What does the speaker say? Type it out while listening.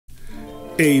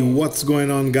Hey, what's going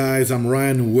on guys? I'm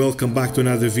Ryan, welcome back to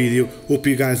another video. Hope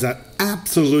you guys are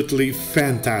absolutely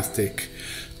fantastic.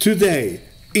 Today,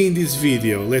 in this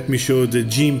video, let me show the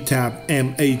Jimtab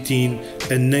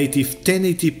M18, a native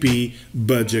 1080p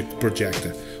budget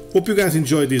projector. Hope you guys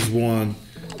enjoy this one.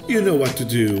 You know what to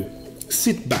do.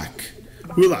 Sit back,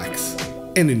 relax,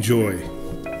 and enjoy.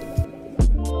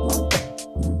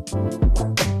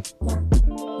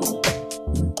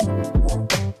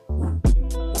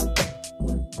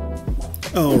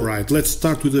 Alright, let's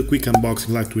start with a quick unboxing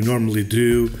like we normally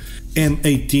do.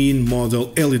 M18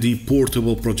 model LED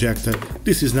portable projector.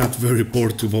 This is not very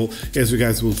portable, as you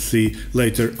guys will see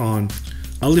later on.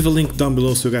 I'll leave a link down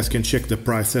below so you guys can check the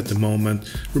price at the moment.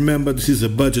 Remember, this is a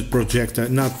budget projector,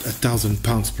 not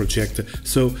 £1,000 projector,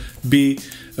 so be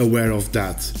aware of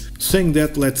that. Saying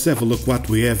that, let's have a look what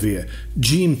we have here.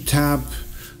 Jimtab,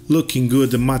 looking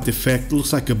good, the matte effect,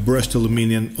 looks like a brushed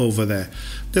aluminum over there.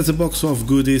 There's a box of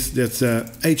goodies, that's a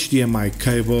HDMI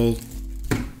cable,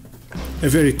 a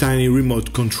very tiny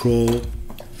remote control,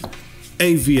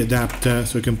 AV adapter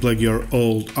so you can plug your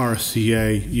old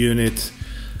RCA unit,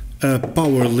 a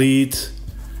power lead,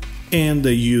 and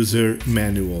a user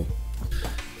manual.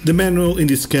 The manual in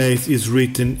this case is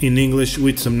written in English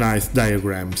with some nice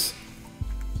diagrams.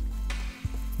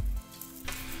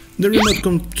 The remote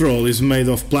control is made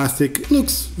of plastic. It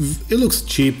looks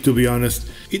cheap, to be honest.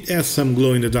 It has some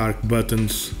glow-in-the-dark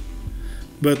buttons,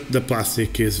 but the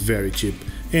plastic is very cheap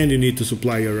and you need to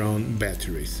supply your own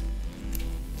batteries.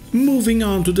 Moving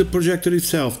on to the projector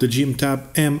itself, the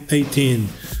Jimtab M18.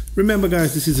 Remember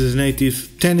guys, this is a native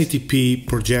 1080p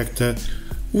projector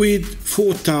with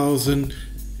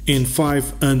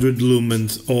 4500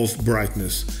 lumens of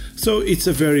brightness. So it's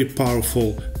a very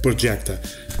powerful projector.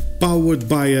 Powered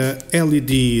by a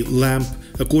LED lamp.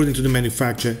 According to the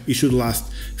manufacturer, it should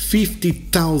last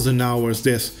 50,000 hours,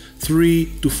 that's 3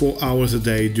 to 4 hours a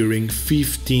day during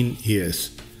 15 years.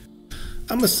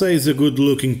 I must say it's a good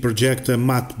looking projector,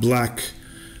 matte black.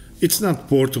 It's not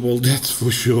portable, that's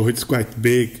for sure, it's quite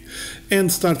big.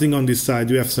 And starting on this side,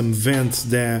 you have some vents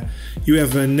there. You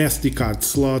have an SD card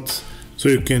slot, so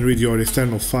you can read your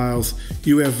external files.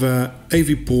 You have an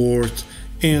AV port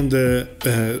and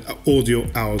audio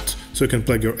out, so you can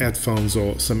plug your headphones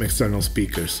or some external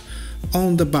speakers.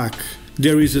 On the back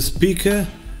there is a speaker,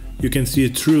 you can see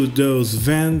it through those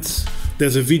vents.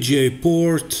 There's a VGA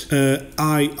port,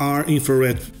 IR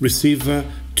infrared receiver,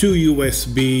 2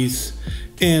 USBs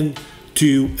and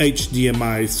 2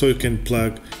 HDMIs, so you can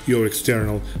plug your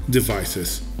external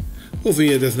devices. Over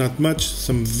here there's not much,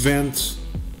 some vents,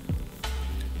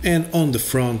 and on the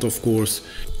front of course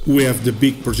we have the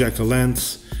big projector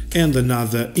lens and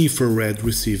another infrared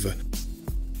receiver.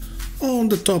 On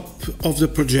the top of the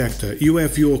projector you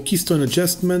have your keystone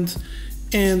adjustment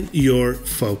and your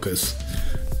focus.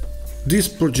 This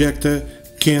projector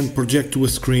can project to a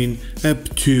screen up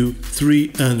to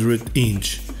 300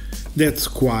 inch. That's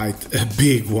quite a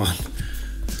big one.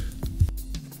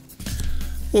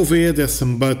 Over here there's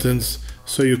some buttons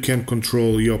so you can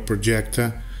control your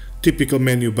projector. Typical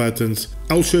menu buttons.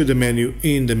 I'll show you the menu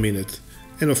in a minute.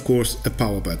 And of course a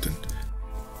power button.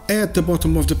 At the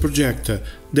bottom of the projector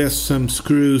there's some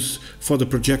screws for the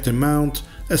projector mount,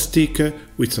 a sticker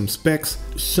with some specs,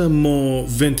 some more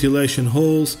ventilation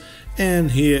holes,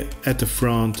 and here at the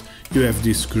front you have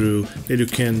this screw that you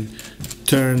can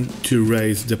turn to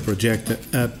raise the projector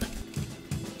up.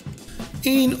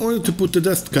 In order to put the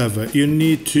dust cover you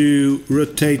need to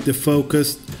rotate the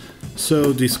focus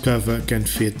so this cover can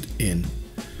fit in.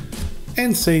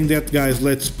 And saying that guys,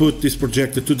 let's put this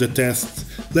projector to the test.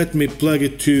 Let me plug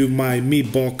it to my Mi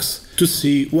box to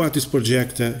see what this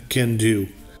projector can do.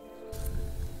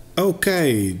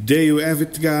 Okay, there you have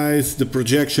it guys, the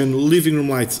projection, living room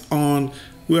lights on,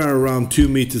 we are around 2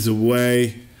 meters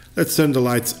away. Let's turn the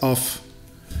lights off.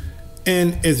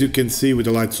 And as you can see with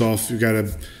the lights off you got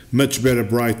a much better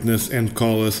brightness and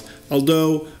colors,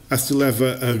 although I still have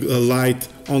a light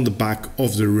on the back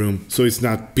of the room, so it's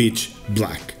not pitch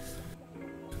black.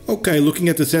 Okay, looking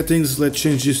at the settings, let's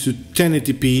change this to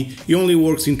 1080p. It only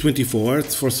works in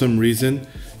 24Hz for some reason.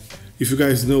 If you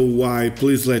guys know why,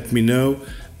 please let me know.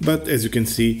 But as you can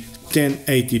see,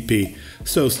 1080p.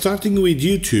 So starting with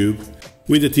YouTube,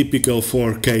 with a typical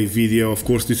 4K video, of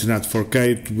course this is not 4K,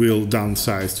 it will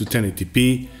downsize to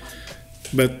 1080p,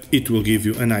 but it will give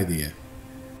you an idea.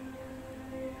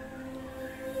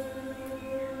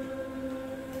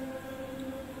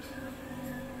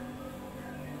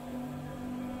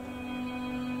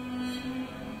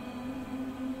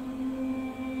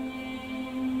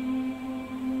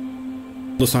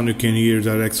 The sound you can hear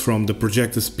directs from the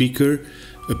projector speaker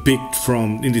picked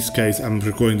from, in this case I'm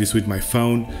recording this with my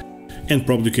phone, and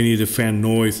probably you can hear the fan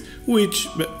noise, which,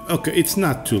 okay, it's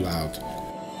not too loud.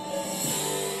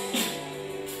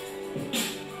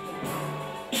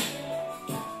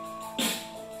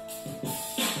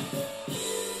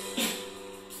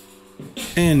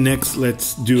 And next,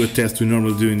 let's do a test we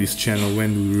normally do in this channel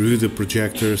when we review the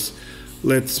projectors.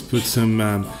 Let's put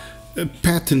some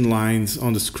pattern lines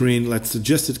on the screen. Let's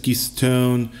adjust the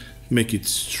keystone, make it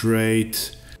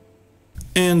straight.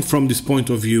 And from this point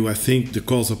of view, I think the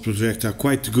calls of projector are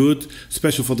quite good,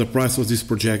 especially for the price of this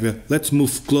projector. Let's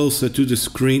move closer to the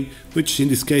screen, which in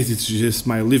this case it's just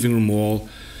my living room wall.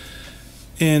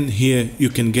 And here you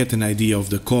can get an idea of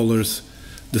the colors,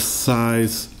 the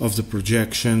size of the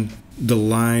projection, the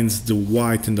lines, the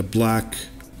white and the black,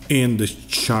 and the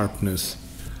sharpness.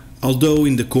 Although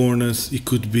in the corners it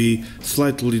could be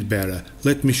slightly better.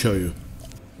 Let me show you.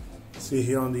 See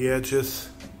here on the edges,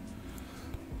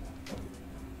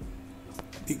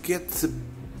 it gets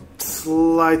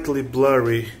slightly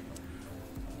blurry,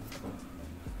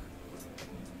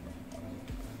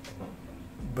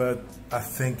 but I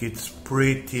think it's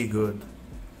pretty good.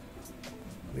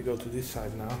 Let me go to this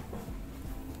side now.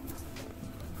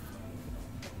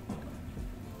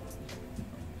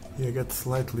 Yeah, it gets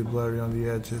slightly blurry on the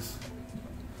edges.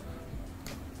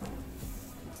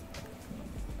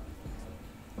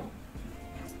 I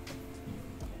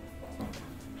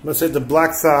must say the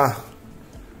blacks are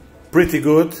pretty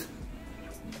good.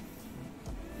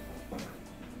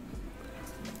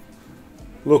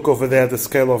 Look over there, the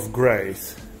scale of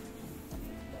grays.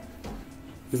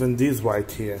 Even this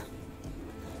white here.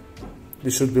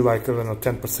 This should be like, I don't know,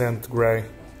 10% gray.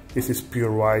 This is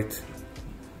pure white.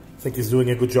 I think he's doing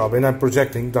a good job, and I'm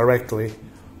projecting directly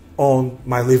on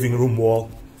my living room wall.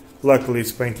 Luckily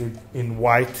it's painted in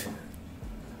white.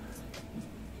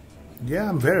 Yeah,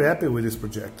 I'm very happy with this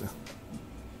projector.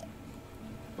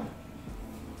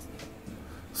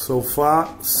 So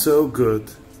far, so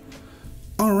good.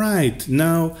 Alright,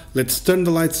 now let's turn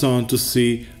the lights on to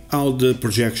see how the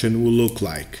projection will look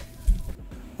like.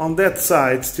 On that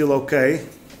side, still okay.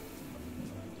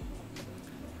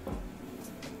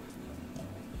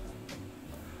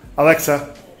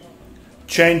 Alexa,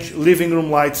 change living room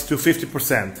lights to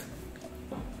 50%.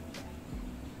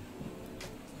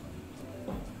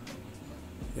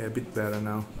 Yeah, a bit better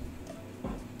now.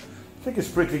 I think it's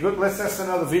pretty good. Let's test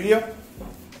another video.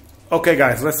 Okay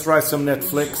guys, let's try some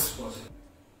Netflix.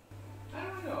 I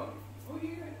don't know. Oh,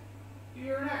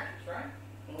 you're an actress, right?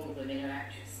 All women are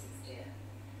actresses, dear.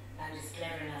 I'm just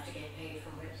clever enough to get paid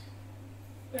for it.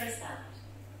 Where's that?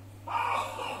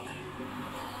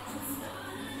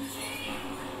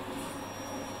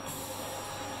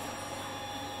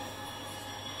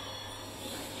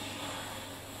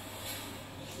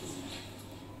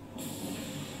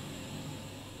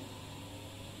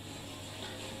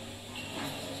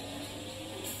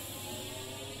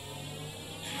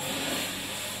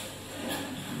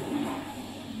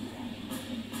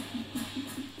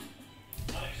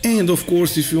 And of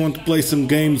course, if you want to play some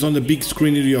games on the big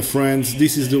screen with your friends,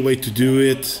 this is the way to do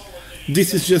it.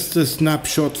 This is just a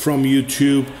snapshot from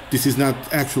YouTube. This is not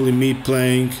actually me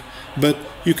playing, but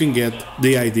you can get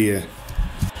the idea.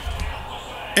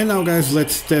 And now guys,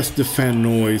 let's test the fan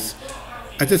noise.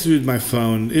 I tested it with my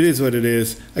phone. It is what it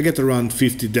is. I get around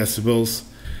 50 decibels.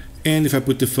 And if I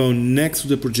put the phone next to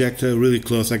the projector really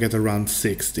close, I get around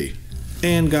 60.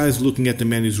 And guys, looking at the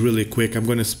menus really quick, I'm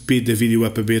gonna speed the video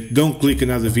up a bit. Don't click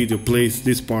another video please,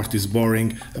 this part is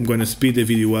boring. I'm gonna speed the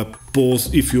video up.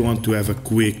 Pause if you want to have a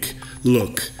quick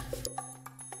look.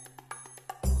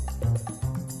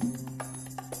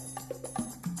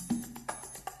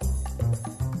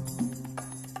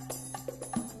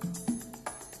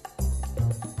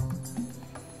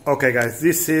 Okay guys,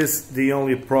 this is the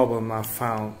only problem I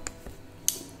found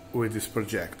with this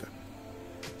projector.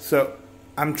 So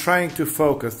I'm trying to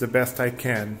focus the best I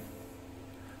can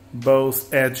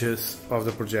both edges of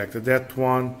the projector, that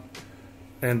one,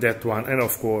 and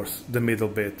of course the middle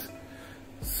bit.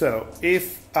 So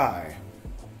if I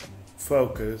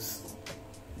focus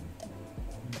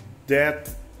that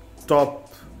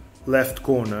top left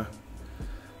corner,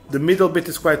 the middle bit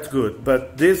is quite good,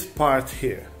 but this part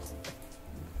here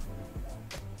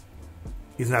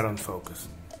is not on focus.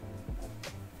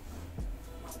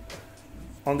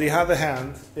 On the other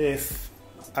hand, if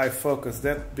I focus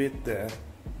that bit there,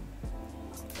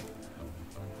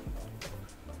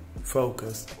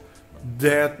 focus,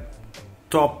 that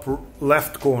top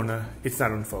left corner, it's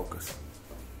not on focus.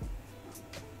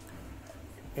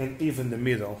 And even the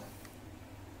middle,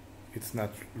 it's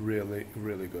not really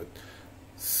good.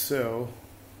 So,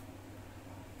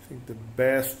 I think the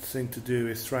best thing to do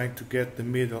is trying to get the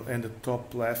middle and the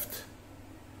top left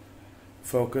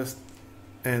focused,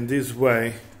 and this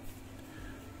way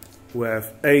we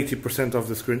have 80% of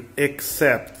the screen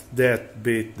except that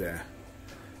bit there.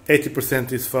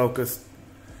 80% is focused,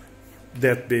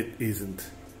 that bit isn't,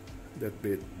 that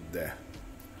bit there.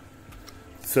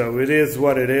 So it is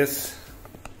what it is.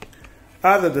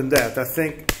 Other than that, I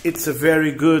think it's a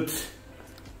very good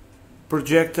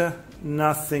projector.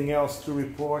 Nothing else to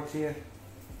report here.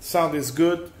 Sound is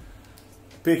good,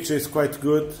 picture is quite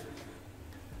good.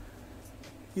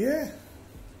 Yeah,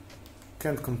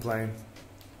 can't complain.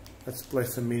 Let's play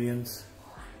some minions.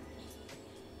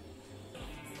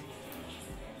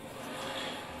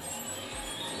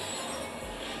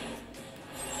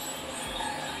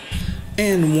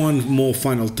 And one more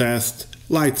final test.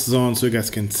 Lights on so you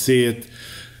guys can see it.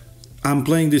 I'm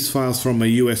playing these files from a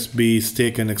USB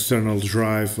stick and external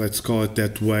drive, let's call it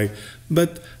that way,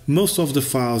 but most of the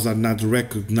files are not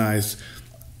recognized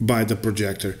by the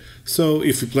projector. So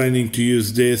if you're planning to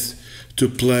use this to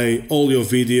play all your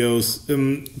videos,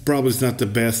 probably it's not the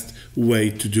best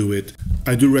way to do it.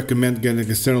 I do recommend getting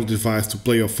an external device to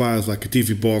play your files, like a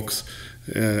TV box,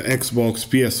 Xbox,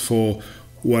 PS4,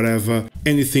 whatever,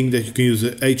 anything that you can use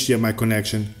an HDMI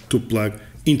connection to plug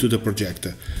into the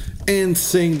projector. And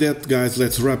saying that, guys,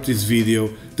 let's wrap this video.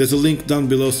 There's a link down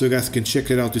below so you guys can check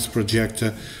it out, this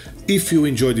projector. If you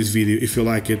enjoyed this video, if you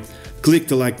like it, click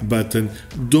the like button.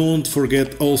 Don't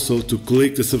forget also to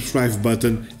click the subscribe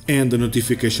button and the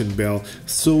notification bell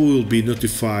so you'll be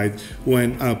notified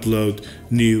when I upload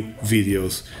new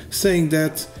videos. Saying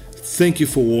that, thank you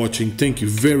for watching, thank you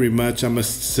very much, I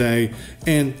must say,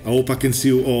 and I hope I can see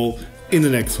you all in the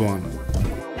next one.